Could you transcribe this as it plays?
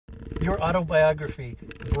Your autobiography,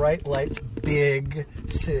 Bright Lights, Big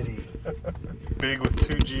City. Big with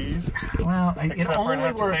 2 G's? Well, it Except for I'd only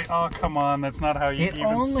have to works. say, oh, come on, that's not how you even spell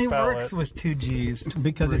it. It only works with 2 G's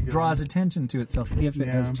because it draws attention to itself if it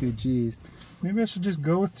has 2 G's. Maybe I should just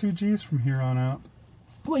go with 2 G's from here on out.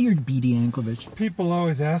 Well, you're BD Anklevich. People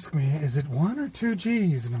always ask me, is it 1 or 2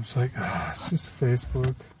 G's? And I'm just like, it's just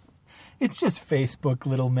Facebook. It's just Facebook,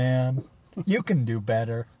 little man. You can do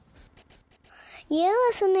better. You're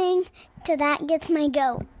listening to That Gets My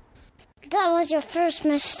Goat. That was your first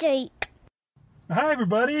mistake. Hi,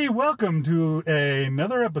 everybody. Welcome to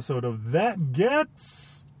another episode of That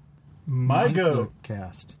Gets My Goat.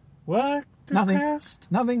 Cast. What? Nothing.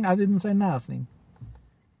 Cast? Nothing. I didn't say nothing.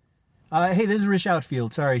 Hey, this is Rish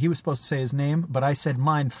Outfield. Sorry, he was supposed to say his name, but I said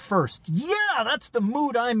mine first. Yeah, that's the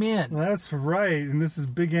mood I'm in. That's right. And this is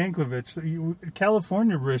Big Anklevich.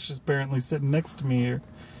 California Rish is apparently sitting next to me here.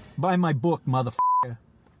 Buy my book, motherfucker.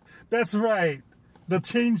 That's right. It'll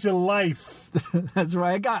change your life. That's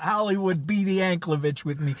right. I got Hollywood BD Anklevich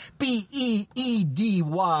with me.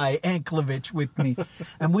 B-E-E-D-Y Anklevich with me.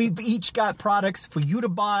 And we've each got products for you to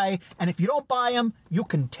buy. And if you don't buy them, you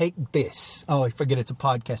can take this. Oh, I forget it's a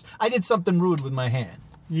podcast. I did something rude with my hand.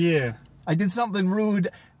 Yeah. I did something rude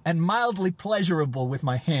and mildly pleasurable with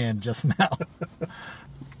my hand just now.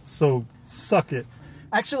 So, suck it.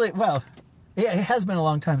 Actually, well, it has been a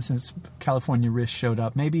long time since California Rish showed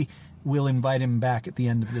up. Maybe we'll invite him back at the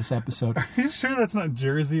end of this episode. Are you sure that's not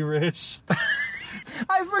Jersey Rish?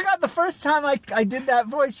 I forgot the first time I did that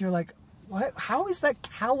voice. You're like, what? How is that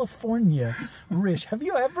California Rish? Have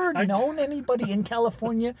you ever known anybody in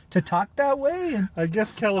California to talk that way? And I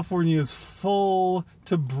guess California is full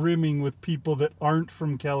to brimming with people that aren't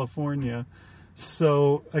from California.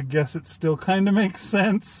 So I guess it still kind of makes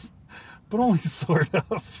sense, but only sort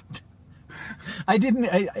of.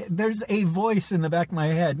 There's a voice in the back of my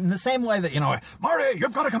head. In the same way that, Marty,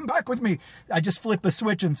 you've got to come back with me. I just flip a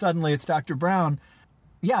switch and suddenly it's Dr. Brown.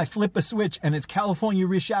 Yeah, I flip a switch and it's California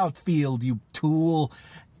Rish Outfield, you tool.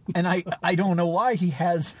 And I don't know why he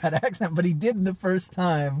has that accent, but he did the first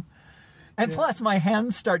time. And plus, my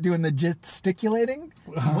hands start doing the gesticulating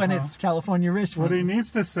when it's California Rish. What he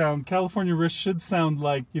needs to sound, California Rish should sound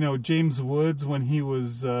like, James Woods when he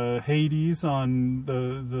was Hades on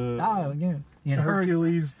the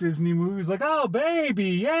Hercules Disney movies. Like, oh, baby,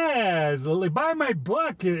 yes, buy my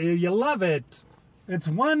book. You love it. It's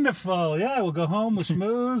wonderful. Yeah, we'll go home, we'll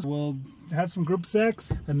schmooze, we'll have some group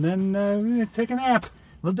sex, and then take a nap.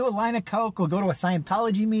 We'll do a line of Coke. We'll go to a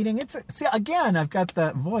Scientology meeting. See, again, I've got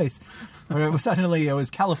that voice. Where it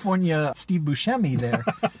was California Steve Buscemi there.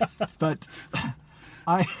 But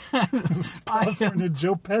California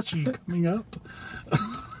Joe Pesci coming up.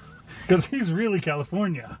 Because he's really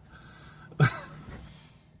California.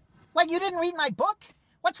 What, you didn't read my book?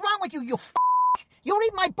 What's wrong with you, you f***? You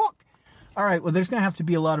read my book. All right, well, there's going to have to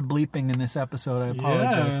be a lot of bleeping in this episode. I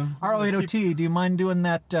apologize. Yeah. R08OT, do you mind doing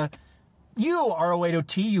that? You,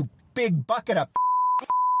 R08OT, you big bucket of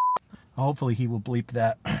Hopefully he will bleep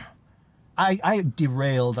that. I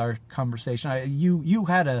derailed our conversation. You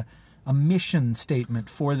had a mission statement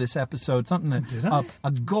for this episode, something that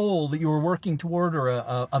a goal that you were working toward, or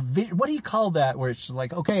a vision. What do you call that? Where it's just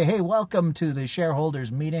like, okay, hey, welcome to the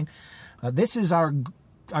shareholders meeting. This is our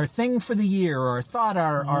thing for the year, or our thought,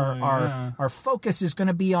 our focus is going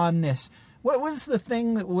to be on this. What was the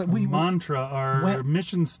thing that our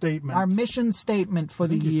mission statement? Our mission statement for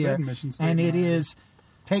the year, and it is.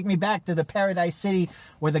 Take me back to the Paradise City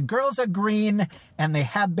where the girls are green and they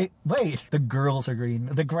have the girls are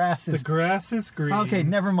green. The grass is green. Okay,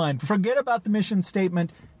 never mind. Forget about the mission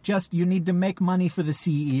statement. Just, you need to make money for the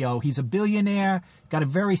CEO. He's a billionaire, got a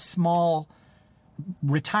very small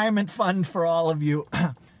retirement fund for all of you.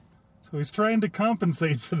 So he's trying to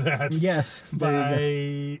compensate for that. Yes.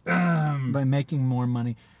 By making more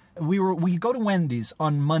money. We go to Wendy's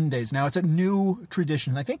on Mondays. Now, it's a new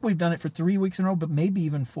tradition. I think we've done it for 3 weeks in a row, but maybe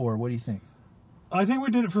even 4. What do you think? I think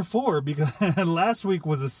we did it for 4 because last week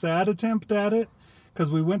was a sad attempt at it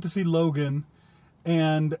because we went to see Logan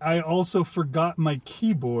and I also forgot my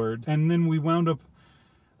keyboard. And then we wound up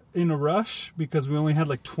in a rush because we only had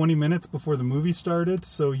like 20 minutes before the movie started.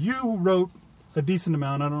 So you wrote a decent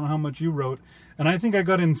amount. I don't know how much you wrote. And I think I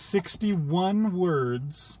got in 61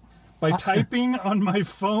 words. By typing on my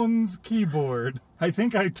phone's keyboard. I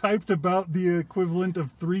think I typed about the equivalent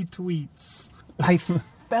of 3 tweets. I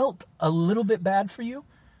felt a little bit bad for you,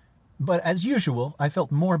 but as usual, I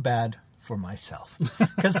felt more bad for myself.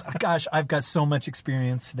 Because, gosh, I've got so much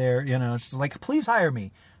experience there. It's just like, please hire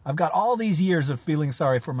me. I've got all these years of feeling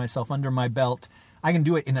sorry for myself under my belt. I can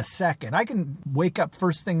do it in a second. I can wake up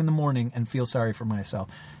first thing in the morning and feel sorry for myself.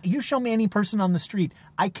 You show me any person on the street,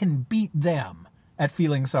 I can beat them at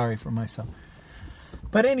feeling sorry for myself.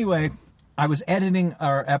 But anyway, I was editing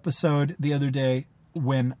our episode the other day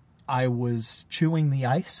when I was chewing the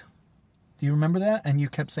ice. Do you remember that? And you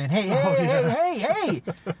kept saying, hey, hey.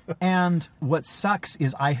 And what sucks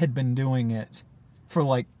is I had been doing it for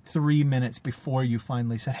like 3 minutes before you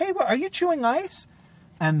finally said, hey, are you chewing ice?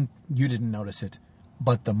 And you didn't notice it.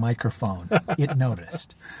 But the microphone, it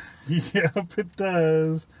noticed. Yep, it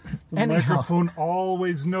does. The microphone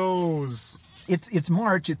always knows. It's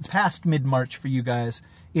March. It's past mid-March for you guys.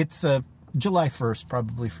 It's July 1st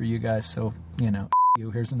probably for you guys. So,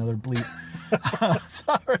 here's another bleep.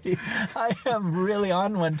 Sorry. I am really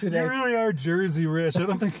on one today. You really are Jersey, Rish.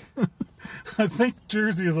 I think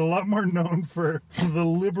Jersey is a lot more known for the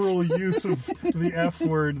liberal use of the F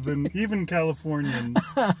word than even Californians.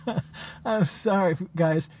 I'm sorry,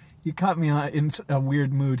 guys. You caught me in a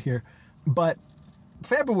weird mood here. But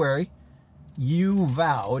February, you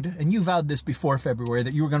vowed this before February,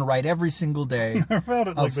 that you were going to write every single day I vowed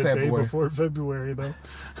it like the February. day before February, though.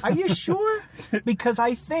 Are you sure? Because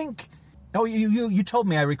I think... Oh, you told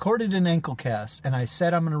me I recorded an Anklecast, and I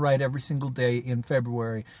said I'm going to write every single day in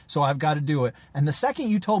February, so I've got to do it. And the second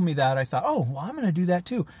you told me that, I thought, oh, well, I'm going to do that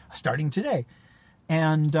too, starting today.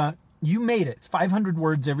 And you made it. 500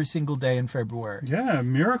 words every single day in February. Yeah,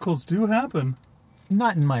 miracles do happen.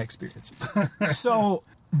 Not in my experience. So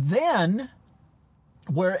then,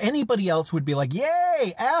 where anybody else would be like,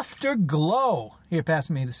 yay, afterglow. Here, pass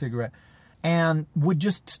me the cigarette. And would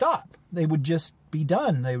just stop. They would just be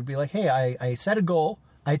done. They would be like, hey, I set a goal.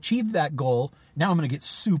 I achieved that goal. Now I'm going to get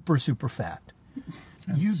super, super fat.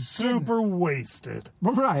 You super wasted.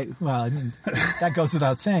 Right. Well, I mean, that goes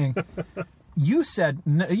without saying. You said,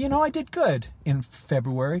 I did good in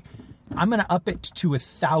February. I'm going to up it to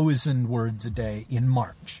 1,000 words a day in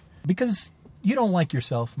March. Because you don't like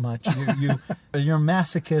yourself much. You're a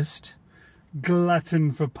masochist.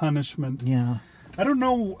 Glutton for punishment. Yeah. I don't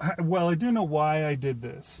know. Well, I do know why I did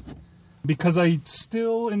this. Because I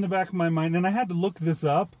still, in the back of my mind, and I had to look this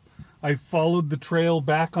up, I followed the trail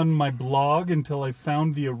back on my blog until I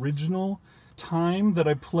found the original time that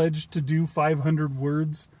I pledged to do 500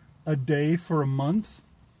 words a day for a month.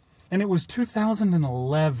 And it was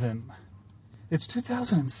 2011. It's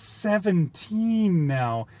 2017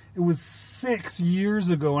 now. It was 6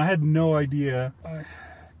 years ago, and I had no idea.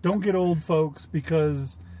 Don't get old, folks,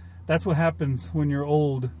 because that's what happens when you're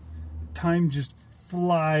old. Time just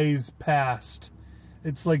flies past.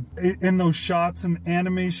 It's like in those shots in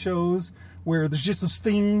anime shows where there's just those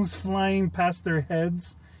things flying past their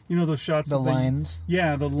heads. You know those shots? The lines?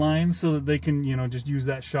 Yeah, the lines, so that they can, just use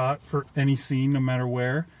that shot for any scene, no matter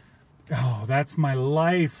where. Oh, that's my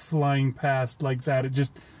life flying past like that. It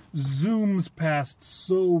just zooms past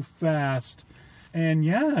so fast. And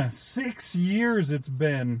yeah, 6 years it's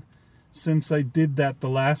been since I did that the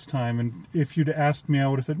last time. And if you'd asked me, I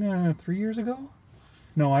would have said, 3 years ago?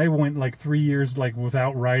 No, I went like 3 years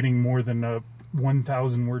without writing more than a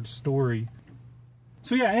 1,000 word story.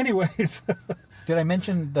 So yeah, anyways. Did I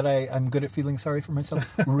mention that I'm good at feeling sorry for myself?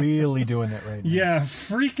 Really doing it right now. Yeah,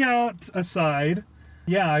 freak out aside.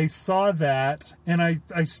 Yeah, I saw that, and I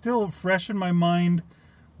still, fresh in my mind,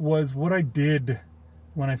 was what I did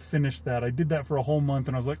when I finished that. I did that for a whole month,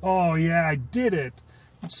 and I was like, oh yeah, I did it.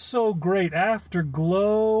 It's so great.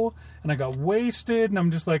 Afterglow, and I got wasted, and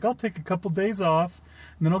I'm just like, I'll take a couple days off,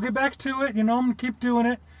 and then I'll get back to it. I'm going to keep doing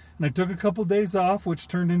it. And I took a couple days off, which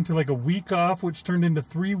turned into like a week off, which turned into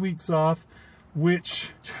 3 weeks off,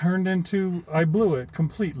 which turned into, I blew it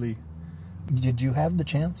completely. Did you have the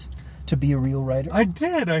chance to be a real writer? I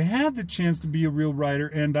did. I had the chance to be a real writer,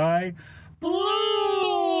 and I blew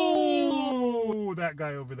that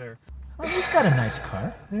guy over there. Oh, he's got a nice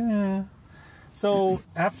car. Yeah. So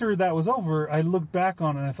after that was over, I looked back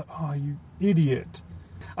on it and I thought, oh, you idiot.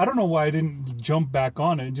 I don't know why I didn't jump back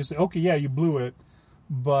on it and just say, okay, yeah, you blew it.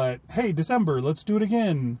 But, hey, December, let's do it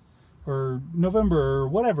again. Or November, or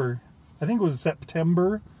whatever. I think it was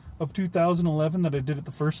September of 2011 that I did it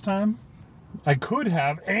the first time. I could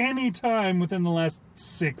have, any time within the last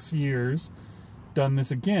 6 years, done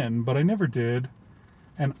this again, but I never did.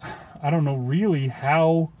 And I don't know really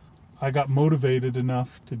how I got motivated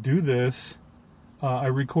enough to do this. I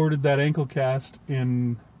recorded that Anklecast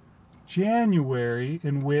in January,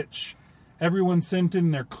 in which everyone sent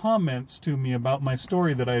in their comments to me about my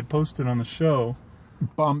story that I had posted on the show.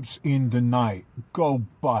 Bumps in the night. Go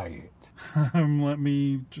buy it. Let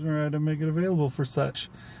me try to make it available for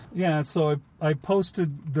such. Yeah, so I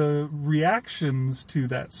posted the reactions to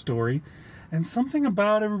that story, And something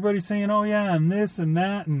about everybody saying, oh yeah, and this and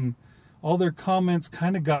that, and all their comments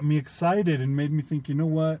kind of got me excited and made me think, you know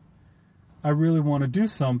what? I really want to do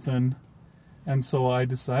something. And so I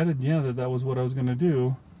decided, that was what I was going to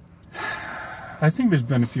do. I think there's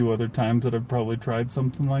been a few other times that I've probably tried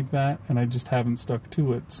something like that, and I just haven't stuck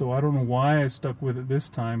to it. So I don't know why I stuck with it this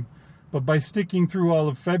time. But by sticking through all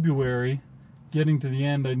of February, getting to the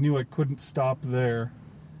end, I knew I couldn't stop there.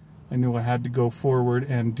 I knew I had to go forward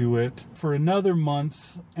and do it for another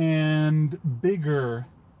month and bigger.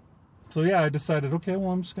 So I decided, okay,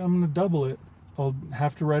 well, I'm going to double it. I'll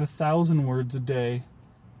have to write 1,000 words a day,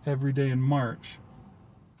 every day in March.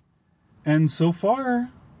 And so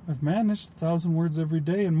far, I've managed 1,000 words every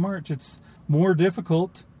day in March. It's more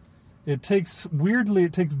difficult. It takes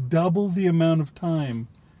double the amount of time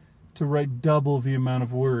to write double the amount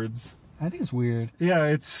of words. That is weird.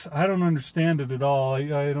 Yeah, I don't understand it at all.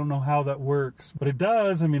 I don't know how that works. But it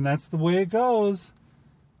does. I mean, that's the way it goes.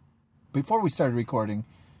 Before we started recording,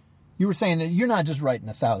 you were saying that you're not just writing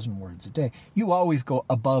 1,000 words a day. You always go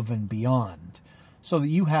above and beyond so that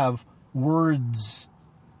you have words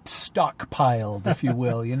stockpiled, if you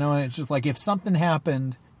will. And it's just like if something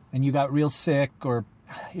happened and you got real sick, or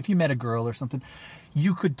if you met a girl or something,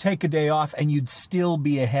 you could take a day off and you'd still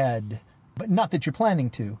be ahead. But not that you're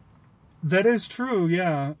planning to. That is true,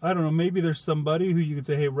 yeah. I don't know, maybe there's somebody who you could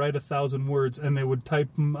say, hey, write 1,000 words, and they would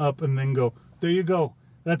type them up and then go, there you go.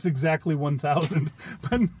 That's exactly 1,000.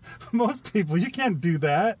 But most people, you can't do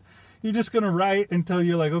that. You're just going to write until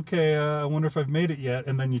you're like, okay, I wonder if I've made it yet.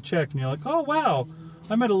 And then you check and you're like, oh, wow,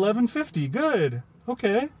 I'm at 1150. Good.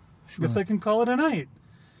 Okay. Sure. Guess I can call it a night.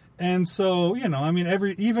 And so,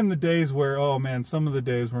 even the days where, some of the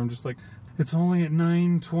days where I'm just like, it's only at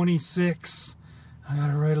 9:26. I got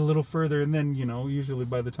to write a little further. And then, usually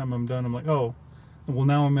by the time I'm done, I'm like, oh, well,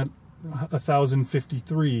 now I'm at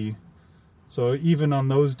 1,053. So even on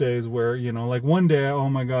those days where, like one day, oh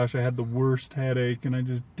my gosh, I had the worst headache and I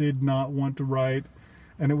just did not want to write.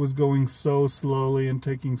 And it was going so slowly and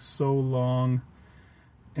taking so long.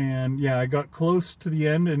 And I got close to the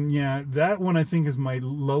end. And that one I think is my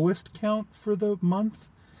lowest count for the month.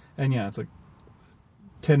 And it's like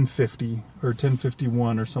 1050 or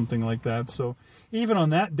 1051 or something like that. So even on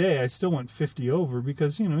that day, I still went 50 over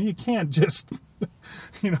because, you can't just,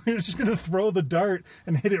 you're just going to throw the dart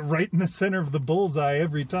and hit it right in the center of the bullseye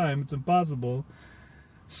every time. It's impossible.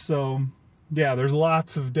 So, there's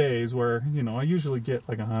lots of days where, I usually get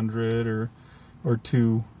like 100 or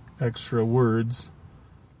 2 extra words.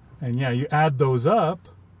 And you add those up,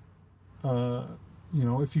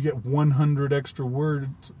 if you get 100 extra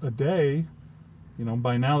words a day,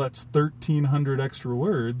 by now that's 1,300 extra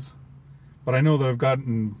words. But I know that I've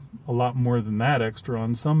gotten a lot more than that extra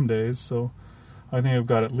on some days, so I think I've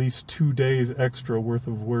got at least 2 days extra worth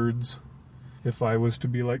of words. If I was to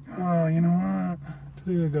be like, oh, you know what?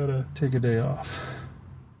 Today I gotta take a day off.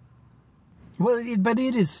 Well, but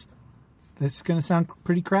it is... This is going to sound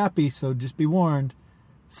pretty crappy, so just be warned.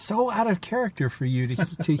 So out of character for you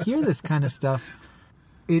to hear this kind of stuff.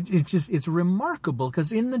 It's remarkable,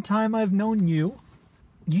 because in the time I've known you,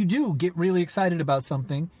 you do get really excited about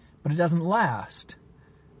something, but it doesn't last.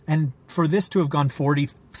 And for this to have gone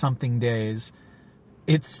 40-something days,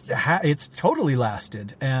 it's totally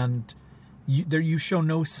lasted. And you show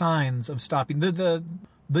no signs of stopping.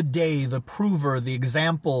 The day, the prover, the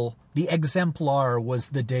example, the exemplar was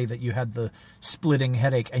the day that you had the splitting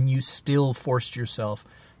headache, and you still forced yourself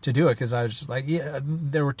to do it. Because I was just like,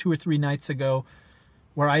 there were 2 or 3 nights ago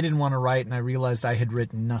where I didn't want to write, and I realized I had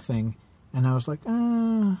written nothing. And I was like,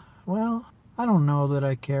 well, I don't know that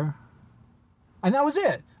I care. And that was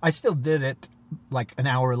it. I still did it like an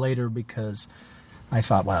hour later because I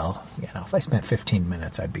thought, well, if I spent 15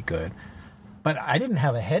 minutes, I'd be good. But I didn't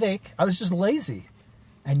have a headache. I was just lazy.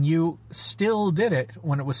 And you still did it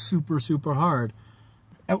when it was super, super hard.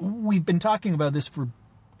 We've been talking about this for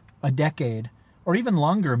a decade, or even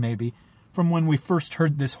longer maybe, from when we first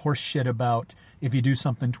heard this horse shit about if you do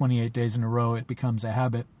something 28 days in a row, it becomes a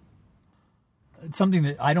habit. It's something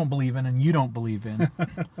that I don't believe in and you don't believe in.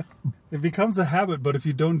 It becomes a habit, but if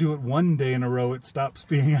you don't do it 1 day in a row, it stops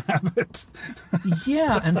being a habit.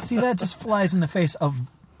 Yeah, and see, that just flies in the face of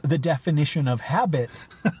the definition of habit.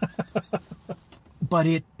 But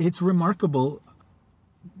it's remarkable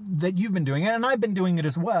that you've been doing it, and I've been doing it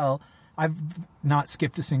as well. I've not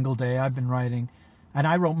skipped a single day. I've been writing, and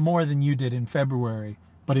I wrote more than you did in February.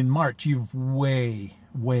 But in March, you've way,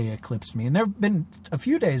 way eclipsed me. And there have been a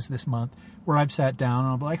few days this month where I've sat down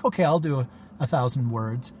and I'll be like, okay, I'll do 1,000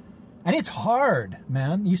 words. And it's hard,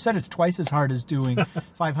 man. You said it's twice as hard as doing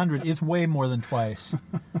 500. It's way more than twice.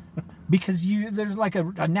 because there's like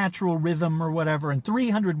a natural rhythm or whatever, and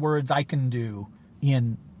 300 words I can do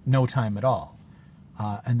in no time at all.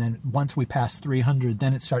 And then once we pass 300,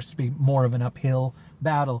 then it starts to be more of an uphill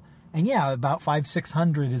battle. And yeah, about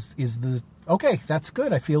 500-600 is the, okay, that's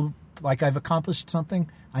good. I feel like I've accomplished something.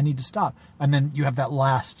 I need to stop. And then you have that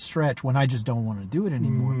last stretch when I just don't want to do it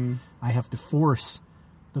anymore. Mm-hmm. I have to force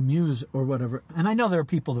the muse or whatever. And I know there are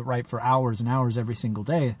people that write for hours and hours every single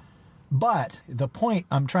day. But the point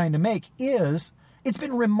I'm trying to make is it's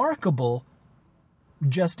been remarkable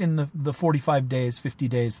just in the 45 days, 50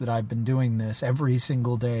 days that I've been doing this every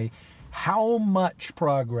single day, how much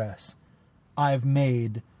progress I've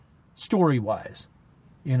made story-wise.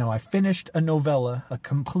 You know, I finished a novella, a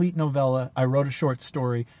complete novella. I wrote a short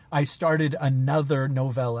story. I started another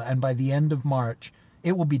novella, and by the end of March,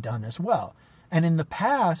 it will be done as well. And in the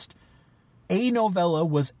past, a novella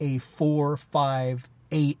was a 4, 5,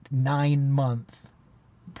 8, 9 month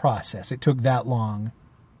process. It took that long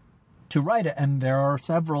to write it, and there are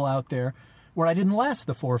several out there where I didn't last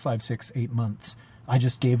the 4, 5, 6, 8 months. I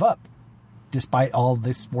just gave up, despite all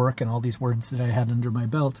this work and all these words that I had under my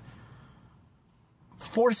belt.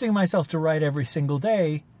 Forcing myself to write every single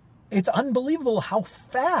day, it's unbelievable how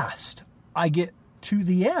fast I get to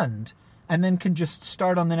the end and then can just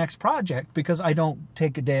start on the next project because I don't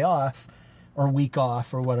take a day off or a week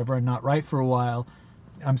off or whatever and not write for a while.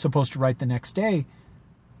 I'm supposed to write the next day.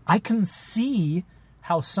 I can see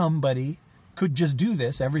how somebody could just do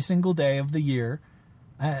this every single day of the year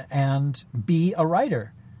and be a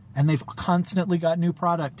writer. And they've constantly got new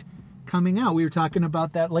product coming out. We were talking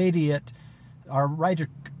about that lady at our writer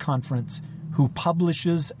conference who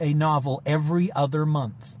publishes a novel every other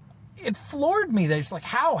month. It floored me. It's like,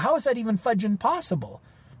 how is that even fudging possible?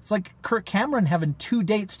 It's like Kirk Cameron having 2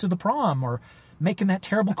 dates to the prom or making that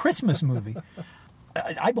terrible Christmas movie.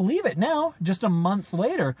 I believe it now, just a month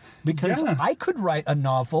later, because I could write a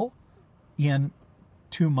novel in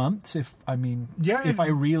 2 months if I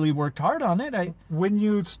really worked hard on it. When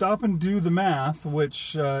you stop and do the math,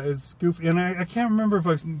 which is goofy, and I can't remember if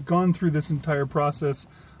I've gone through this entire process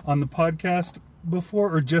on the podcast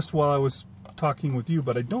before or just while I was talking with you,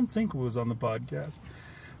 but I don't think it was on the podcast.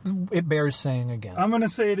 It bears saying again. I'm going to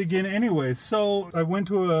say it again anyway. So I went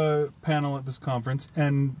to a panel at this conference,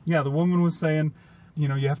 and the woman was saying,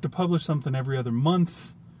 you have to publish something every other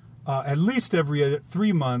month, at least every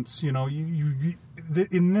 3 months. You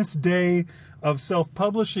in this day of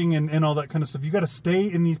self-publishing and all that kind of stuff, you got to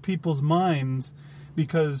stay in these people's minds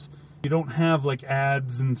because you don't have like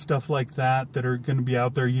ads and stuff like that are going to be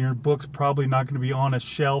out there. Your book's probably not going to be on a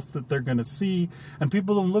shelf that they're going to see. And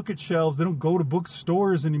people don't look at shelves. They don't go to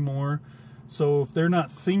bookstores anymore. So if they're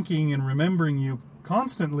not thinking and remembering you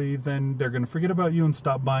constantly, then they're going to forget about you and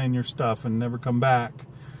stop buying your stuff and never come back.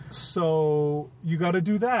 So you got to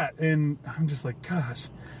do that. And I'm just like, gosh,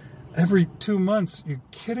 every 2 months, you're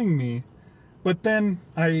kidding me. But then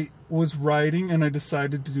I was writing and I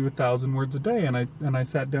decided to do 1,000 words a day. And I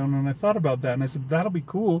sat down and I thought about that. And I said, that'll be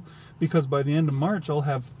cool because by the end of March, I'll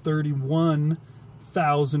have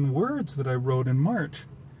 31,000 words that I wrote in March.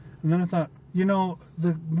 And then I thought,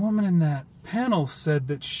 the woman in that panel said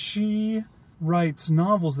that she writes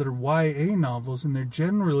novels that are YA novels, and they're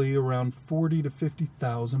generally around 40 to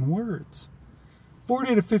 50,000 words.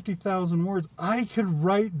 40 to 50,000 words. I could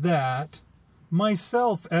write that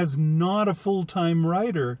myself as not a full-time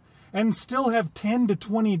writer and still have 10 to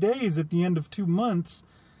 20 days at the end of 2 months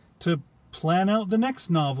to plan out the next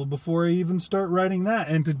novel before I even start writing that,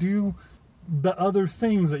 and to do the other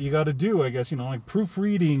things that you got to do, I guess, like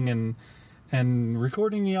proofreading and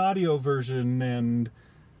recording the audio version and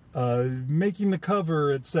making the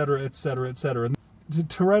cover, etc., etc., etc.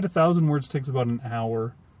 To write 1,000 words takes about an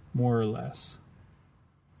hour, more or less.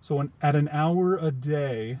 So at an hour a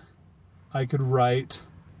day, I could write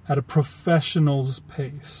at a professional's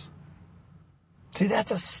pace. See,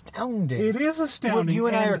 that's astounding. It is astounding. Well, you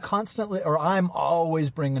and I are constantly, or I'm always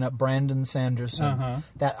bringing up Brandon Sanderson. Uh-huh.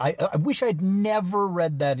 That I wish I'd never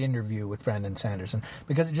read that interview with Brandon Sanderson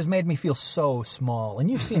because it just made me feel so small.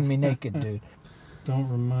 And you've seen me naked, dude. Don't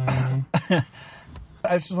remind me.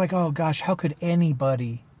 I was just like, oh gosh, how could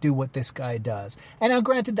anybody do what this guy does? And now,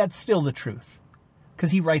 granted, that's still the truth.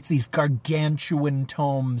 Because he writes these gargantuan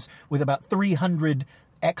tomes with about 300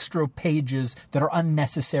 extra pages that are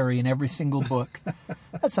unnecessary in every single book.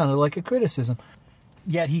 That sounded like a criticism.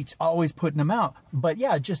 Yet he's always putting them out. But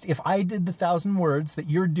yeah, just if I did the 1,000 words that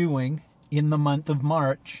you're doing in the month of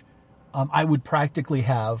March, I would practically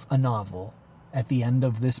have a novel at the end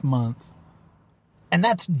of this month. And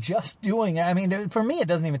that's just doing, for me, it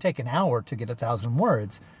doesn't even take an hour to get 1,000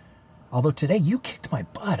 words. Although today you kicked my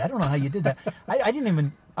butt. I don't know how you did that. I didn't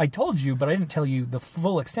even... I told you, but I didn't tell you the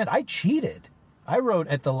full extent. I cheated. I wrote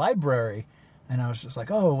at the library, and I was just like,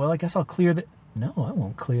 oh, well, I guess I'll clear the... No, I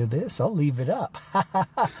won't clear this. I'll leave it up.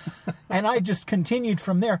 And I just continued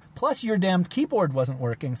from there. Plus, your damned keyboard wasn't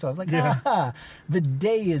working. So I was like, the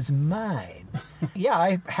day is mine. Yeah,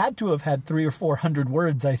 I had to have had 300 or 400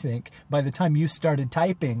 words, I think, by the time you started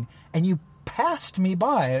typing. And you passed me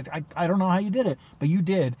by. I don't know how you did it, but you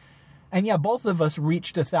did. And yeah, both of us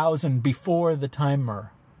reached 1,000 before the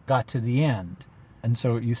timer got to the end. And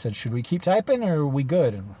so you said, should we keep typing or are we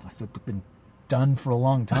good? And I said, we've been done for a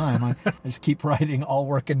long time. I just keep writing, all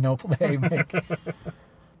work and no play.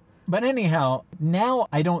 But anyhow, now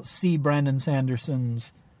I don't see Brandon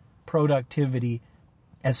Sanderson's productivity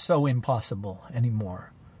as so impossible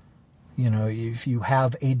anymore. You know, if you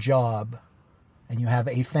have a job and you have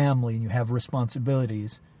a family and you have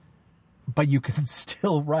responsibilities, but you can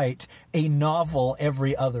still write a novel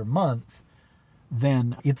every other month,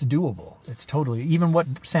 then it's doable. It's totally, even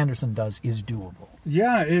what Sanderson does is doable.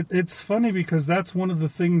 Yeah, it's funny because that's one of the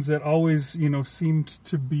things that always, seemed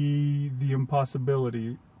to be the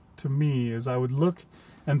impossibility to me, is I would look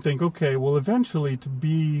and think, okay, well, eventually to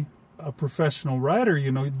be a professional writer,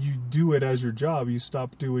 you do it as your job. You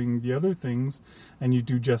stop doing the other things and you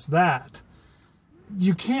do just that.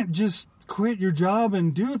 You can't just quit your job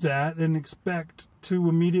and do that and expect to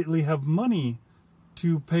immediately have money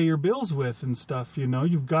to pay your bills with and stuff.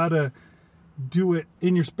 You've got to do it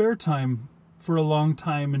in your spare time for a long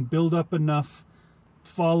time and build up enough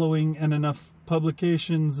following and enough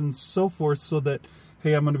publications and so forth so that,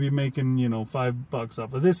 hey, I'm going to be making, $5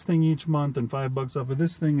 off of this thing each month and $5 off of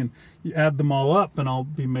this thing, and you add them all up and I'll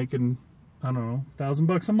be making, I don't know,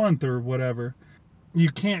 $1,000 a month or whatever. You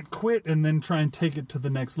can't quit and then try and take it to the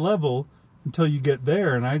next level until you get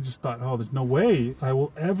there. And I just thought, oh, there's no way I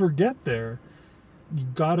will ever get there. You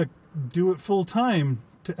got to do it full time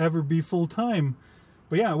to ever be full time.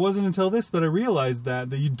 But yeah, it wasn't until this that I realized that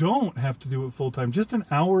you don't have to do it full time. Just an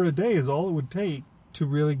hour a day is all it would take to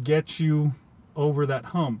really get you over that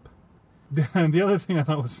hump. And the other thing I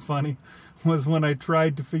thought was funny was when I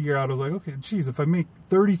tried to figure out, I was like, okay, geez, if I make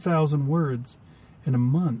 30,000 words in a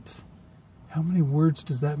month, how many words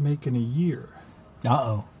does that make in a year?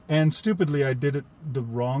 Uh-oh. And stupidly, I did it the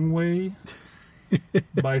wrong way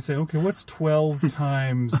by saying, okay, what's 12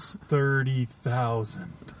 times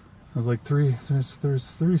 30,000? I was like, there's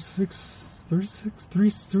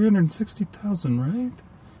 360,000, right?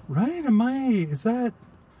 Right? Is that,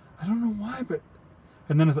 I don't know why, but,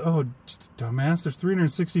 and then I thought, oh, dumbass, there's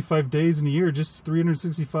 365 days in a year, just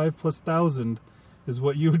 365 plus 1,000 is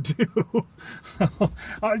what you would do. So,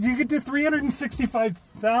 you could do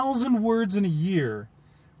 365,000 words in a year,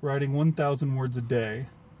 writing 1,000 words a day.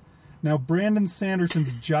 Now, Brandon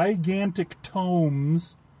Sanderson's gigantic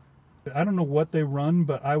tomes, I don't know what they run,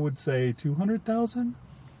 but I would say 200,000.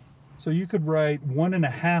 So you could write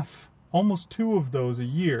 1.5, almost 2 of those a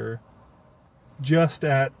year, just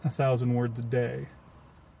at 1,000 words a day.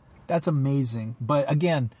 That's amazing. But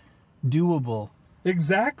again, doable.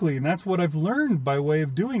 Exactly. And that's what I've learned by way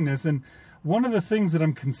of doing this. And one of the things that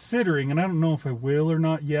I'm considering, and I don't know if I will or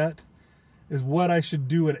not yet, is what I should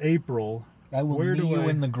do in April. I will knee you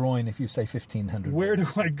in the groin if you say 1,500 Where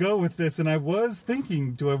words. do I go with this? And I was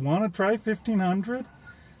thinking, do I want to try 1,500?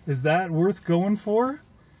 Is that worth going for?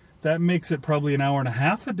 That makes it probably an hour and a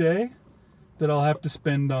half a day that I'll have to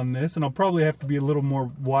spend on this. And I'll probably have to be a little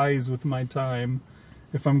more wise with my time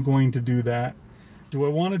if I'm going to do that. Do I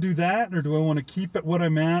want to do that, or do I want to keep at what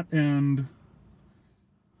I'm at and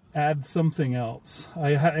add something else?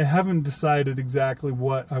 I haven't decided exactly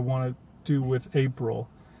what I want to do with April.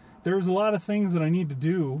 There's a lot of things that I need to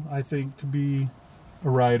do, I think, to be a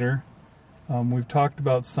writer. We've talked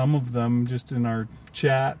about some of them just in our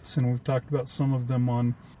chats, and we've talked about some of them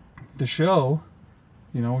on the show.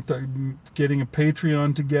 Getting a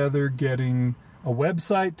Patreon together, getting a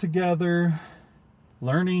website together,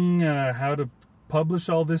 learning how to publish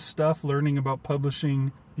all this stuff, learning about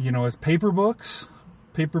publishing, as paper books,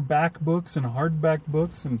 paperback books and hardback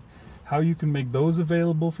books, and how you can make those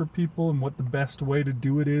available for people and what the best way to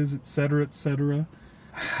do it is, etc., etc.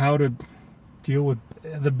 How to deal with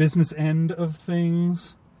the business end of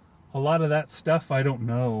things. A lot of that stuff I don't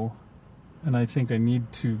know, and I think I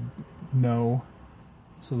need to know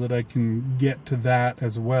so that I can get to that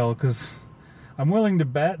as well, because I'm willing to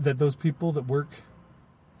bet that those people that work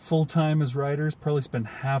full-time as writers probably spend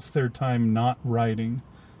half their time not writing.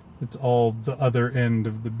 It's all the other end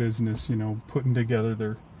of the business, putting together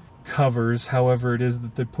their covers, however it is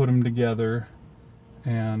that they put them together,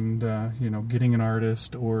 and getting an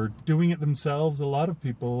artist or doing it themselves. A lot of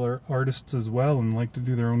people are artists as well and like to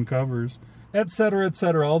do their own covers, etc.,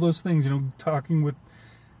 etc. All those things, talking with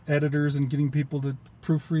editors and getting people to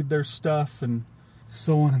proofread their stuff and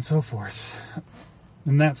so on and so forth.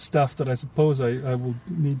 And that's stuff that I suppose I will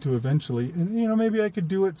need to eventually. And, maybe I could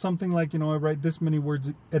do it something like, I write this many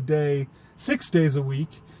words a day, 6 days a week.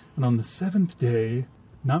 And on the 7th day,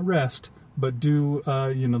 not rest, but do,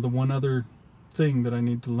 the one other thing that I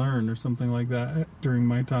need to learn or something like that during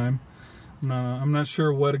my time. I'm not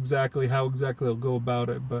sure how exactly I'll go about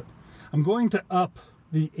it, but I'm going to up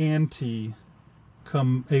the ante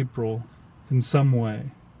come April in some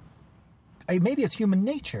way. Maybe it's human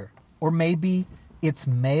nature, or maybe it's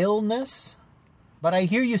maleness. But I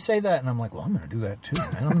hear you say that, and I'm like, well, I'm going to do that too,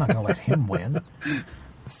 man. I'm not going to let him win.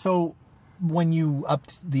 So when you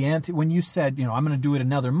upped the ante, when you said, I'm going to do it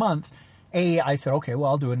another month, I said, okay,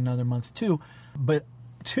 well, I'll do it another month too. But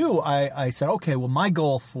two, I said, okay, well, my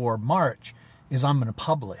goal for March is I'm going to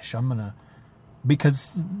publish.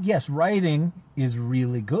 Because, yes, writing is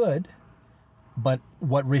really good, but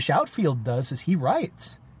what Rish Outfield does is he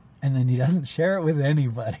writes, and then he doesn't share it with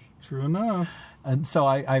anybody. True enough. And so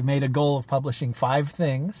I made a goal of publishing 5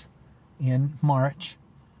 things in March.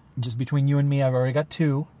 Just between you and me, I've already got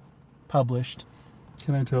 2 published.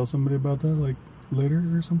 Can I tell somebody about that, like,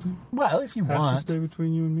 later or something? Well, if you want. Has to stay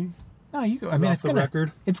between you and me? No,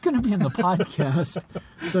 it's going to be in the podcast,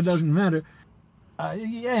 so it doesn't matter.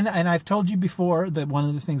 And I've told you before that one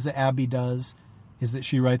of the things that Abby does is that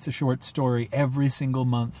she writes a short story every single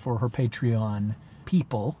month for her Patreon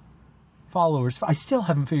people, followers. I still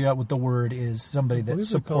haven't figured out what the word is. Somebody that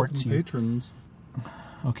supports you. Patrons.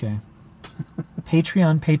 Okay.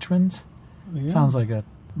 Patreon patrons? Yeah. Sounds like a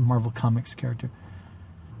Marvel Comics character.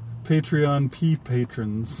 Patreon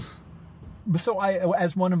patrons. So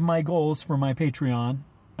as one of my goals for my Patreon,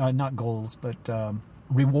 not goals, but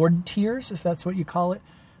reward tiers, if that's what you call it,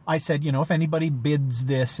 I said, if anybody bids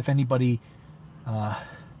this, if anybody...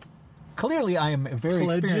 clearly I am very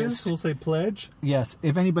experienced. We'll say pledge. Yes.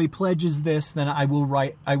 If anybody pledges this, then I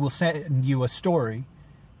will send you a story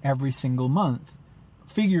every single month,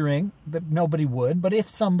 figuring that nobody would. But if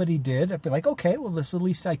somebody did, I'd be like, okay, well, this is the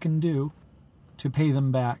least I can do to pay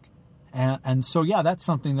them back. And so, yeah, that's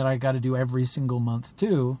something that I got to do every single month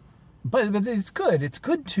too. But it's good. It's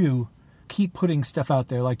good to keep putting stuff out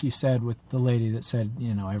there, like you said, with the lady that said,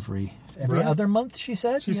 every right. other month, she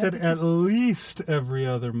said? She said at least every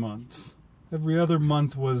other month. Every other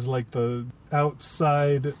month was like the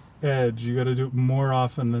outside edge. You got to do it more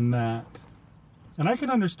often than that. And I can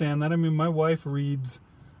understand that. I mean, my wife reads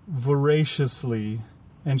voraciously,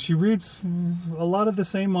 and she reads a lot of the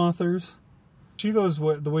same authors. She goes,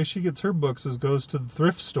 the way she gets her books is goes to the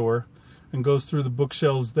thrift store and goes through the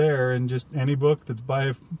bookshelves there, and just any book that's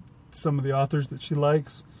by some of the authors that she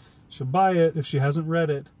likes, she'll buy it if she hasn't read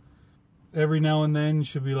it. Every now and then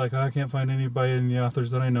she'll be like, I can't find anybody in the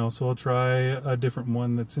authors that I know, so I'll try a different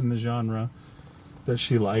one that's in the genre that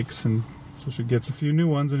she likes. And so she gets a few new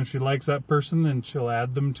ones, and if she likes that person, then she'll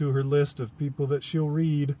add them to her list of people that she'll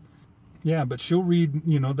read. Yeah, but she'll read,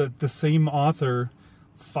 the same author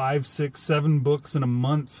 5, 6, 7 books in a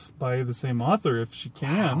month by the same author if she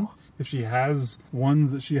can. Wow. If she has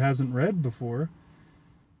ones that she hasn't read before.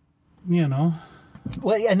 Well,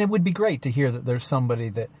 and it would be great to hear that there's somebody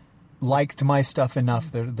that liked my stuff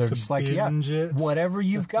enough. They're just like, yeah, whatever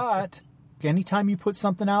you've got. Anytime you put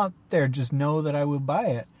something out there, just know that I will buy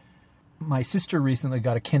it. My sister recently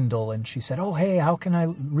got a Kindle, and she said, oh, hey, how can I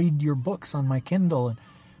read your books on my Kindle? And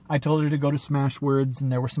I told her to go to Smashwords,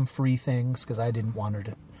 and there were some free things because I didn't want her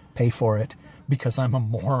to pay for it because I'm a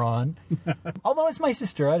moron. Although it's my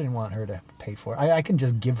sister, I didn't want her to pay for it. I can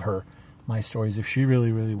just give her my stories if she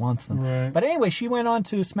really, really wants them. Right. But anyway, she went on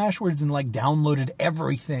to Smashwords and downloaded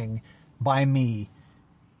everything by me.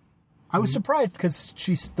 I was surprised because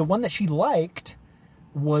the one that she liked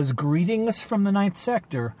was Greetings from the Ninth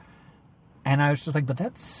Sector. And I was just like, but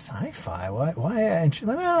that's sci-fi. Why? And she's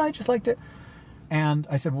like, well, I just liked it. And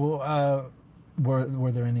I said, well,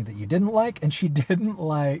 were there any that you didn't like? And she didn't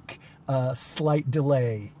like Slight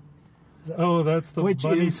Delay. Oh, that's the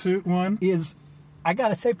bunny suit one? I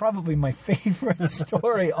gotta say, probably my favorite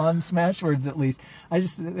story on Smashwords, at least.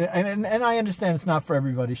 And I understand it's not for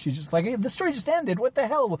everybody. She's just like, hey, the story just ended. What the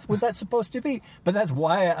hell was that supposed to be? But that's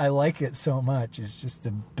why I like it so much. It's just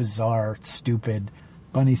a bizarre, stupid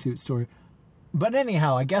bunny suit story. But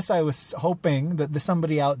anyhow, I guess I was hoping that there's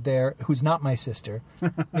somebody out there who's not my sister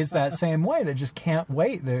is that same way. They just can't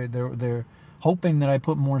wait. They're hoping that I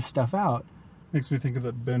put more stuff out. Makes me think of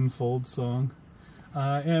that Ben Folds song.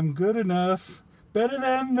 I am good enough. Better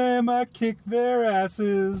than them, I kick their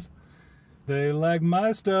asses. They like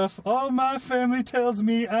my stuff. All my family tells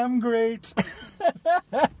me I'm great.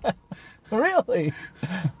 Really?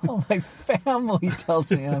 Oh, my family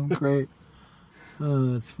tells me I'm great.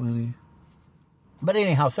 Oh, that's funny. But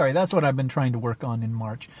anyhow, sorry, that's what I've been trying to work on in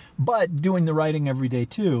March. But doing the writing every day,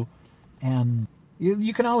 too. And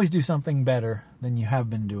you can always do something better than you have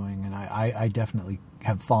been doing. And I definitely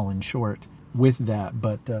have fallen short with that.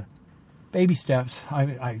 But baby steps.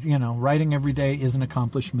 Writing every day is an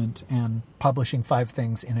accomplishment. And publishing 5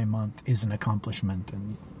 things in a month is an accomplishment.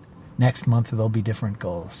 And next month, there'll be different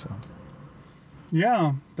goals. So.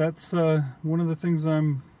 Yeah, that's one of the things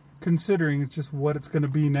I'm considering. It's just what it's going to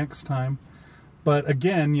be next time. But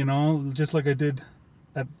again, just like I did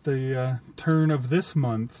at the turn of this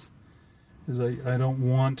month, is I don't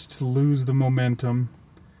want to lose the momentum.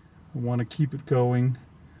 I want to keep it going.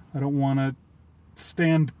 I don't want to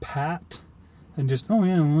stand pat and just, I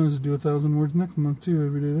want to just do 1,000 words next month too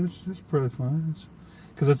every day. That's probably fine.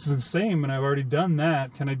 Because it's the same, and I've already done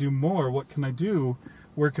that. Can I do more? What can I do?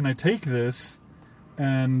 Where can I take this?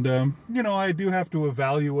 And, I do have to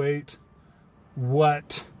evaluate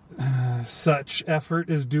what such effort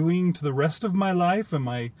is doing to the rest of my life. Am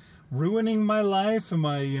I ruining my life? Am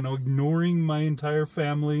I, ignoring my entire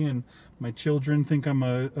family and my children think I'm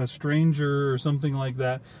a stranger or something like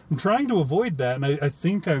that? I'm trying to avoid that, and I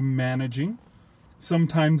think I'm managing.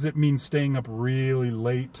 Sometimes it means staying up really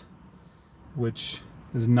late, which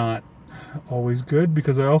is not always good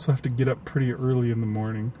because I also have to get up pretty early in the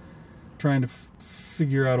morning. Trying to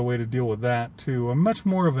figure out a way to deal with that too. I'm much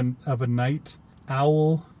more of a night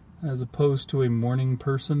owl as opposed to a morning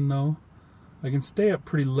person, though. I can stay up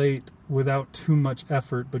pretty late without too much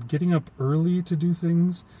effort, but getting up early to do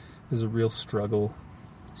things is a real struggle.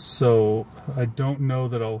 So I don't know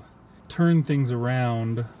that I'll turn things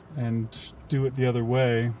around and do it the other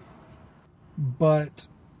way. But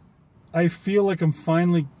I feel like I'm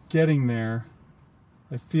finally getting there.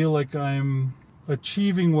 I feel like I'm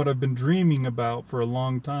achieving what I've been dreaming about for a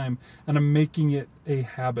long time, and I'm making it a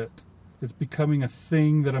habit. It's becoming a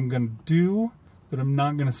thing that I'm going to do, that I'm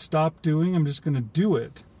not going to stop doing. I'm just going to do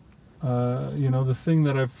it. The thing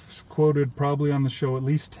that I've quoted probably on the show at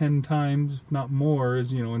least 10 times, if not more,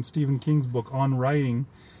 is, in Stephen King's book, On Writing,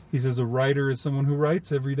 he says a writer is someone who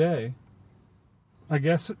writes every day. I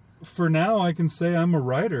guess for now I can say I'm a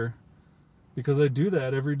writer because I do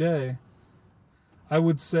that every day. I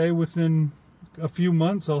would say within a few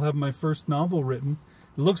months I'll have my first novel written.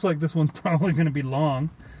 It looks like this one's probably going to be long,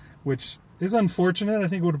 which is unfortunate. I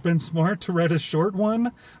think it would have been smart to write a short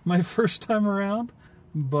one my first time around.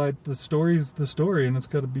 But the story's the story, and it's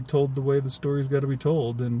got to be told the way the story's got to be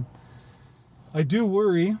told. And I do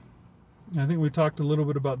worry. I think we talked a little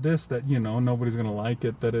bit about this, that, nobody's going to like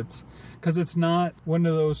it. That it's because it's not one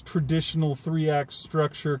of those traditional 3-act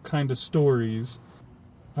structure kind of stories.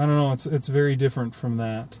 I don't know. It's very different from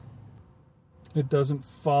that. It doesn't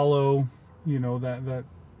follow, that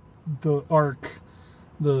the arc,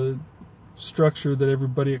 the structure that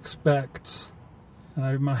everybody expects. And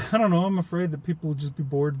I don't know, I'm afraid that people will just be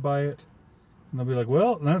bored by it. And they'll be like,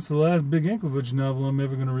 well, that's the last big Anklevich novel I'm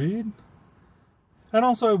ever going to read. And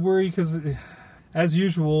also I worry because, as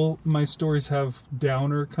usual, my stories have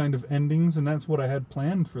downer kind of endings, and that's what I had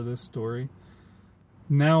planned for this story.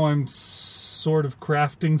 Now I'm sort of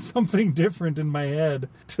crafting something different in my head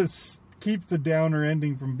to keep the downer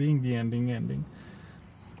ending from being the ending.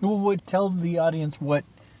 Well, tell the audience what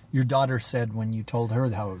your daughter said when you told her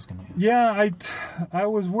how it was going to end. Yeah, I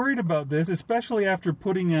was worried about this, especially after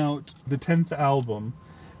putting out the 10th album.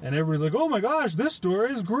 And everybody's like, oh my gosh, this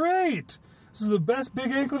story is great. This is the best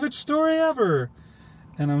Big Anklevich story ever.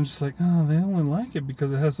 And I'm just like, oh, they only like it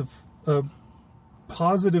because it has a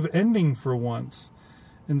positive ending for once,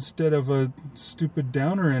 instead of a stupid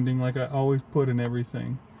downer ending like I always put in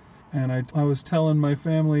everything. And I was telling my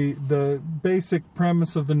family the basic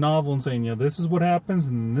premise of the novel and saying, this is what happens,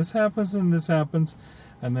 and this happens, and this happens,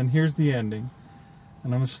 and then here's the ending.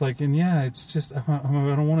 And I'm just like, it's just, I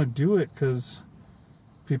don't want to do it because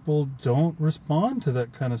people don't respond to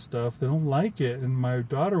that kind of stuff. They don't like it. And my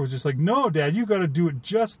daughter was just like, no, Dad, you got to do it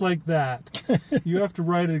just like that. You have to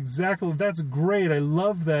write it exactly. That's great. I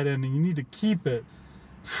love that ending. You need to keep it.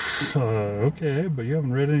 Okay, but you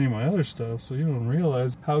haven't read any of my other stuff, so you don't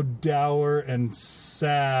realize how dour and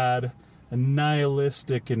sad and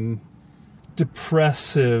nihilistic and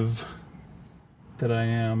depressive that I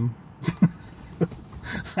am.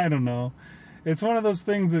 I don't know. It's one of those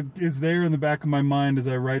things that is there in the back of my mind as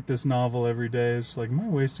I write this novel every day. It's just like, am I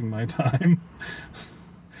wasting my time?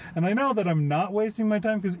 And I know that I'm not wasting my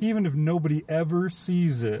time, because even if nobody ever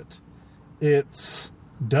sees it, it's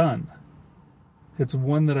done. It's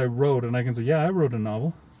one that I wrote, and I can say, yeah, I wrote a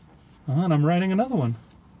novel. And I'm writing another one.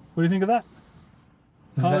 What do you think of that?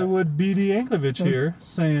 Hollywood BD Anklevich here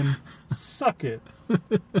saying, suck it.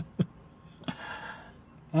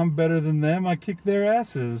 I'm better than them. I kick their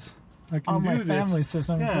asses. I can all do my this. family says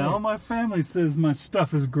I'm Yeah, great. all my family says my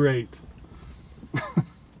stuff is great.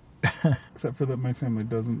 Except for that my family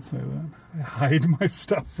doesn't say that. I hide my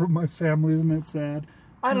stuff from my family. Isn't that sad?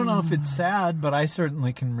 I don't know if it's sad, but I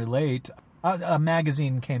certainly can relate. A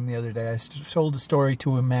magazine came the other day. I sold a story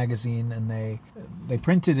to a magazine, and they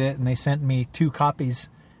printed it, and they sent me 2 copies,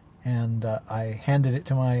 and I handed it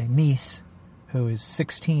to my niece, who is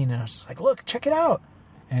 16, and I was like, look, check it out.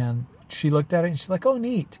 And she looked at it, and she's like, oh,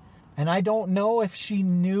 neat. And I don't know if she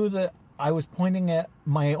knew that I was pointing at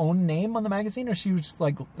my own name on the magazine, or she was just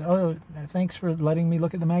like, oh, thanks for letting me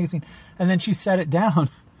look at the magazine. And then she set it down,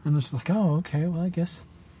 and I was like, oh, okay, well, I guess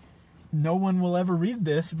no one will ever read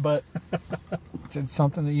this, but it's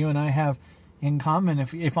something that you and I have in common.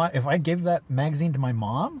 If I give that magazine to my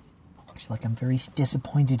mom, she's like, I'm very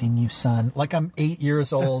disappointed in you, son. Like I'm 8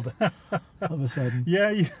 years old all of a sudden.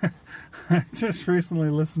 Yeah. I just recently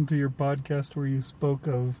listened to your podcast where you spoke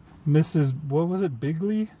of Mrs. What was it,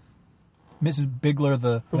 Bigley? Mrs. Bigler,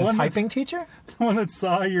 the typing teacher? The one that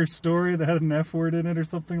saw your story that had an F word in it or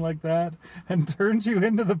something like that and turned you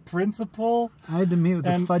into the principal I had to meet with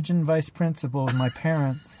the fudging vice principal of my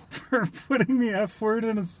parents. for putting the F word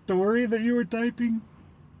in a story that you were typing.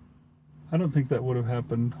 I don't think that would have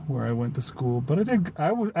happened where I went to school, but I did.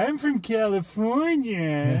 I'm from California.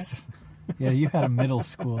 Yes. Yeah, you had a middle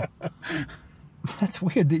school. That's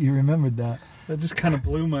weird that you remembered that. That just kind of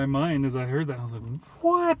blew my mind as I heard that. I was like,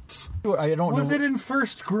 what? I don't know. Was it in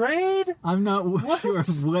first grade? I'm not sure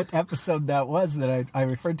what episode that was that I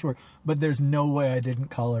referred to her, but there's no way I didn't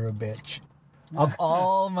call her a bitch. Of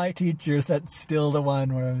all my teachers, that's still the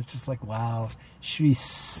one where I was just like, wow, she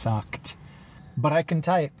sucked. But I can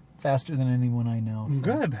type faster than anyone I know. So.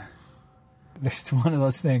 Good. It's one of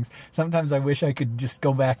those things. Sometimes I wish I could just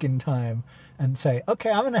go back in time and say, okay,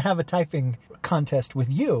 I'm going to have a typing contest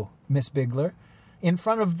with you, Miss Bigler, in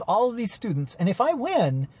front of all of these students. And if I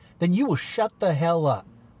win, then you will shut the hell up.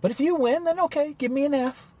 But if you win, then okay, give me an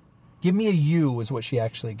F. Give me a U is what she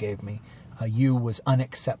actually gave me. A U was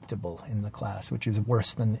unacceptable in the class, which is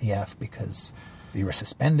worse than the F because you were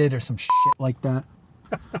suspended or some shit like that.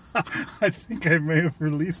 I think I may have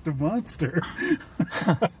released a monster.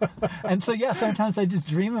 And so, yeah, sometimes I just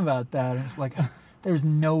dream about that. And it's like, there's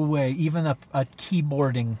no way even a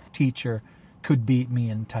keyboarding teacher could beat me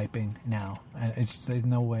in typing now. There's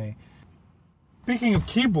no way. Speaking of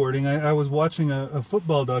keyboarding, I was watching a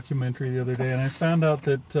football documentary the other day, and I found out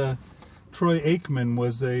that Troy Aikman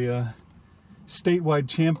was a statewide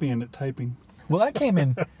champion at typing. Well, that came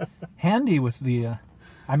in handy with the...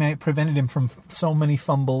 it prevented him from so many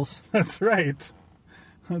fumbles. That's right.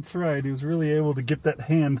 That's right. He was really able to get that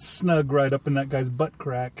hand snug right up in that guy's butt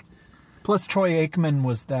crack. Plus, Troy Aikman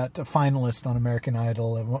was that finalist on American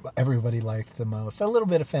Idol, and everybody liked the most. A little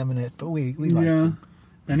bit effeminate, but we liked him.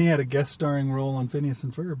 And he had a guest starring role on Phineas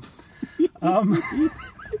and Ferb.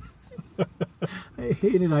 I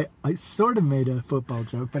hated it. I sort of made a football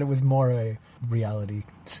joke, but it was more a reality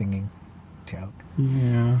singing joke.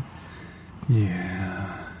 Yeah.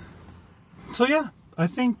 So, yeah, I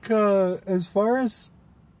think as far as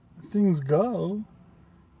things go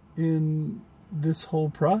in this whole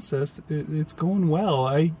process, it's going well.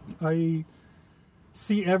 I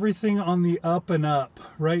see everything on the up and up.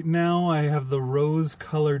 Right now, I have the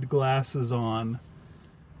rose-colored glasses on.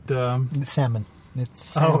 Salmon. It's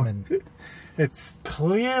salmon. Oh, it's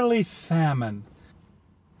clearly salmon.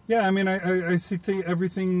 Yeah, I see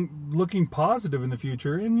everything looking positive in the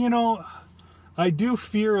future. And, I do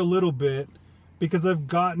fear a little bit because I've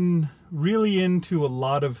gotten really into a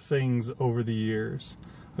lot of things over the years.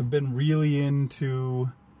 I've been really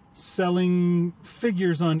into selling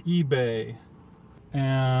figures on eBay,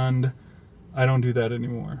 and I don't do that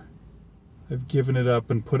anymore. I've given it up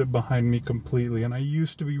and put it behind me completely. And I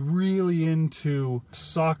used to be really into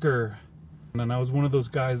soccer, and I was one of those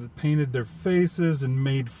guys that painted their faces and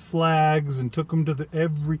made flags and took them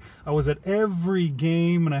to I was at every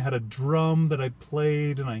game, and I had a drum that I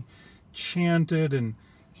played and I chanted, and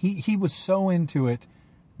he was so into it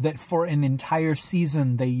that for an entire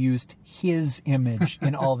season they used his image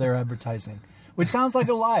in all their advertising. Which sounds like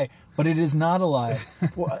a lie, but it is not a lie.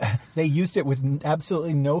 They used it with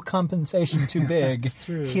absolutely no compensation too big. That's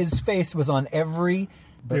true. His face was on every...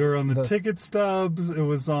 They were on the ticket stubs. It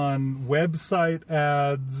was on website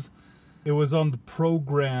ads. It was on the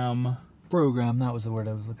program. Program, that was the word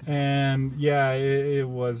I was looking for. And yeah, it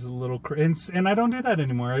was a little and I don't do that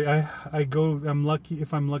anymore. I go, I'm lucky,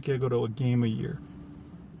 if I'm lucky, I go to a game a year.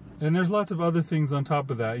 And there's lots of other things on top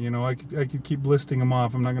of that, you know. I could keep listing them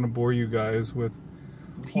off. I'm not going to bore you guys with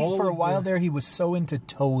For a while there, he was so into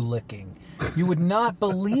toe licking. You would not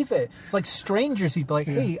believe it. It's like strangers, he'd be like,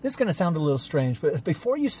 hey, this is going to sound a little strange, but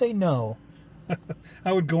before you say no.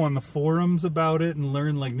 I would go on the forums about it and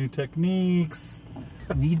learn like new techniques.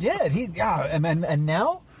 He did. And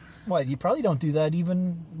now, what? You probably don't do that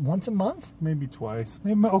even once a month? Maybe twice.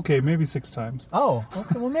 Maybe 6 times. Oh,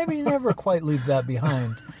 okay. Well, maybe you never quite leave that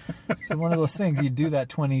behind. So one of those things, you do that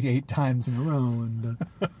 28 times in a row.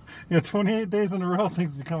 And, 28 days in a row,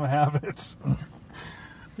 things become a habit.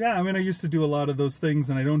 Yeah, I mean, I used to do a lot of those things,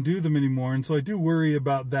 and I don't do them anymore, and so I do worry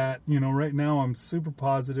about that. You know, right now I'm super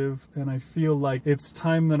positive, and I feel like it's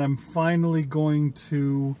time that I'm finally going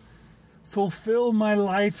to fulfill my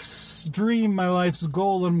life's dream, my life's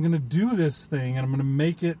goal. I'm going to do this thing, and I'm going to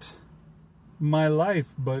make it my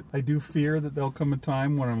life, but I do fear that there'll come a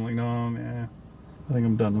time when I'm like, no, man, I think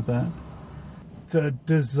I'm done with that. The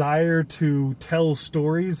desire to tell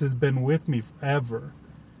stories has been with me forever,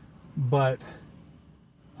 but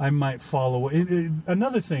I might follow it.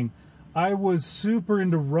 Another thing, I was super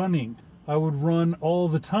into running. I would run all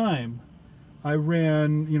the time. I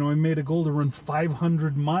ran, I made a goal to run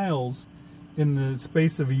 500 miles in the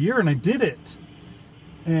space of a year, and I did it.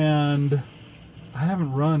 And I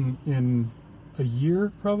haven't run in a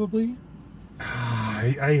year, probably.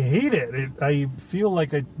 I hate it. I feel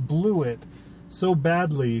like I blew it so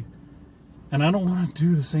badly, and I don't want to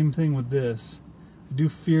do the same thing with this. I do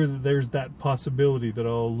fear that there's that possibility that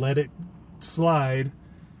I'll let it slide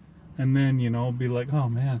and then, be like, oh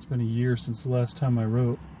man, it's been a year since the last time I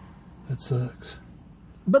wrote. That sucks.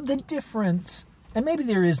 But the difference, and maybe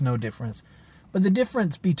there is no difference, but the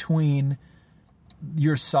difference between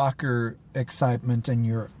your soccer excitement and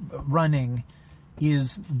your running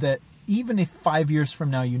is that even if 5 years from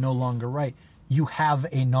now you no longer write, you have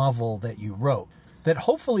a novel that you wrote that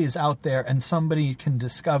hopefully is out there and somebody can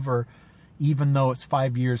discover. Even though it's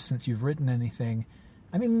 5 years since you've written anything,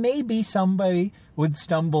 I mean, maybe somebody would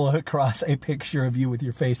stumble across a picture of you with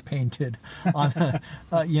your face painted on, the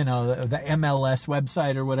MLS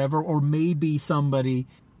website or whatever, or maybe somebody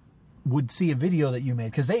would see a video that you made,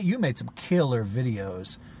 because you made some killer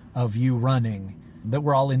videos of you running that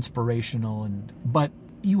were all inspirational, but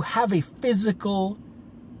you have a physical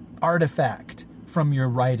artifact from your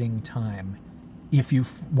writing time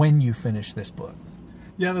when you finish this book.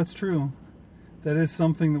 Yeah, that's true. That is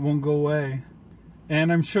something that won't go away.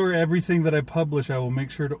 And I'm sure everything that I publish, I will make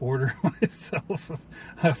sure to order myself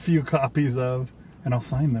a few copies of, and I'll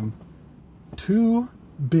sign them. Too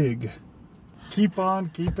big. Keep on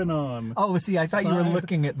keeping on. Oh, see, I thought you were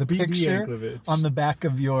looking at the picture Anklevich on the back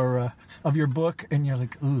of your book, and you're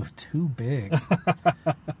like, ooh, too big.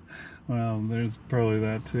 Well, there's probably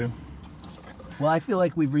that too. Well, I feel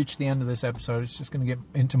like we've reached the end of this episode. It's just going to get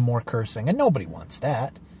into more cursing, and nobody wants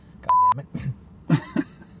that. God damn it.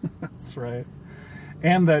 That's right.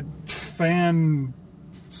 And that fan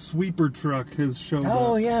sweeper truck has shown up.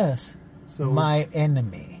 Oh, yes. So my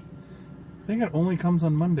enemy. I think it only comes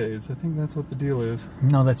on Mondays. I think that's what the deal is.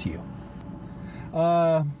 No, that's you.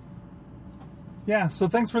 Yeah, so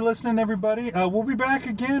thanks for listening, everybody. We'll be back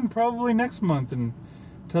again probably next month and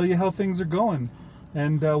tell you how things are going.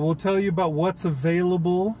 And we'll tell you about what's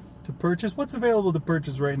available to purchase. What's available to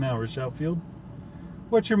purchase right now, Rish Outfield?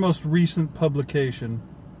 What's your most recent publication?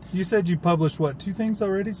 You said you published, 2 things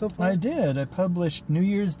already so far? I did. I published New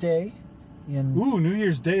Year's Day New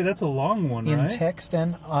Year's Day. That's a long one, right? In text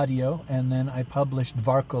and audio, and then I published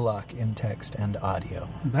Varkolak in text and audio.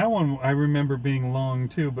 That one I remember being long,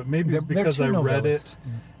 too, but maybe it's because I read it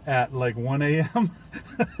at like 1 a.m.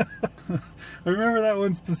 I remember that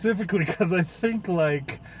one specifically because I think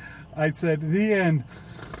I said, the end.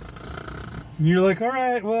 And you're like, all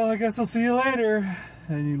right, well, I guess I'll see you later.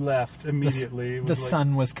 And you left immediately. The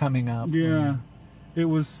sun was coming up. Yeah. It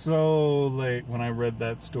was so late when I read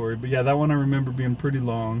that story. But yeah, that one I remember being pretty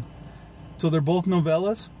long. So they're both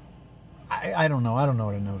novellas? I don't know. I don't know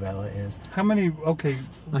what a novella is. How many? Okay.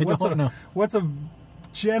 I don't know. What's a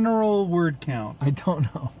general word count? I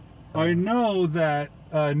don't know. I know that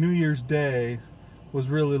New Year's Day was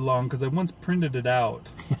really long because I once printed it out.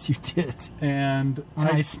 Yes, you did. And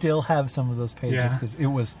I still have some of those pages because it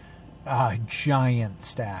was a giant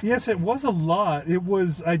stack. Yes, it was a lot.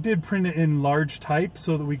 I did print it in large type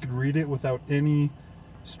so that we could read it without any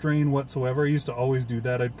strain whatsoever. I used to always do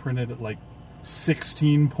that. I'd print it at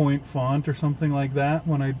 16-point font or something like that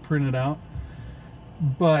when I'd print it out.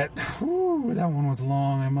 But Ooh, that one was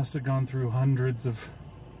long. I must have gone through hundreds of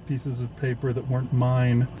pieces of paper that weren't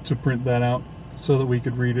mine to print that out so that we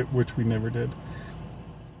could read it, which we never did.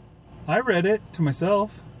 I read it to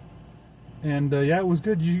myself, and yeah, it was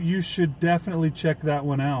good. You should definitely check that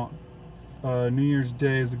one out. New Year's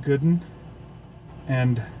Day is a good one.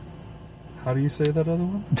 And how do you say that other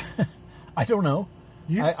one? I don't know.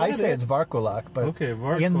 I say it. it's Varkolak, but Okay,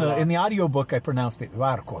 Varkolak. in the audiobook I pronounced it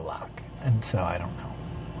Varkolak, and so I don't know.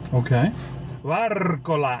 Okay.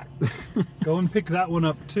 Varkolak. Go and pick that one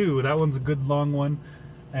up too. That one's a good long one,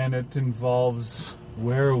 and it involves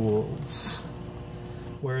werewolves.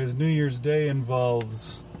 Whereas New Year's Day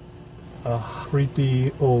involves a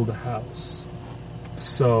creepy old house.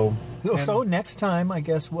 So next time, I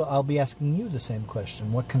guess I'll be asking you the same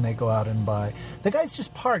question. What can they go out and buy? The guy's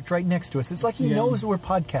just parked right next to us. It's like he knows we're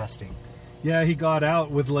podcasting. Yeah, he got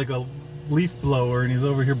out with like a leaf blower, and he's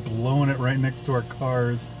over here blowing it right next to our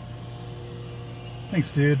cars. Thanks,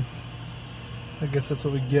 dude. I guess that's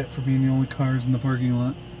what we get for being the only cars in the parking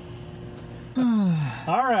lot.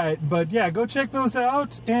 All right, but yeah, go check those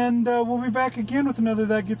out, and we'll be back again with another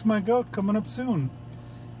That Gets My Goat coming up soon.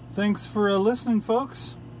 Thanks for listening,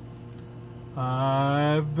 folks.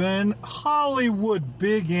 I've been Hollywood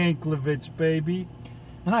Big Anklevich, baby.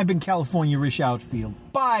 And I've been California Rish Outfield.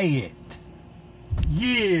 Buy it!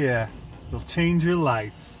 Yeah, it'll change your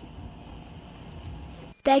life.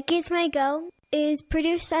 That Gets My Go is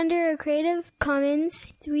produced under a Creative Commons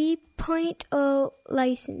 3.0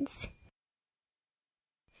 license.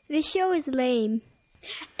 This show is lame.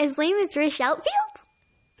 As lame as Rish Outfield?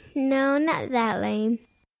 No, not that lame.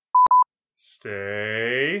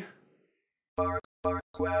 Stay. Bark, bark,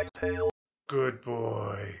 wagtail. Good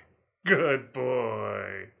boy. Good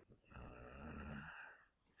boy.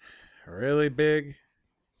 Really, Big?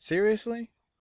 Seriously?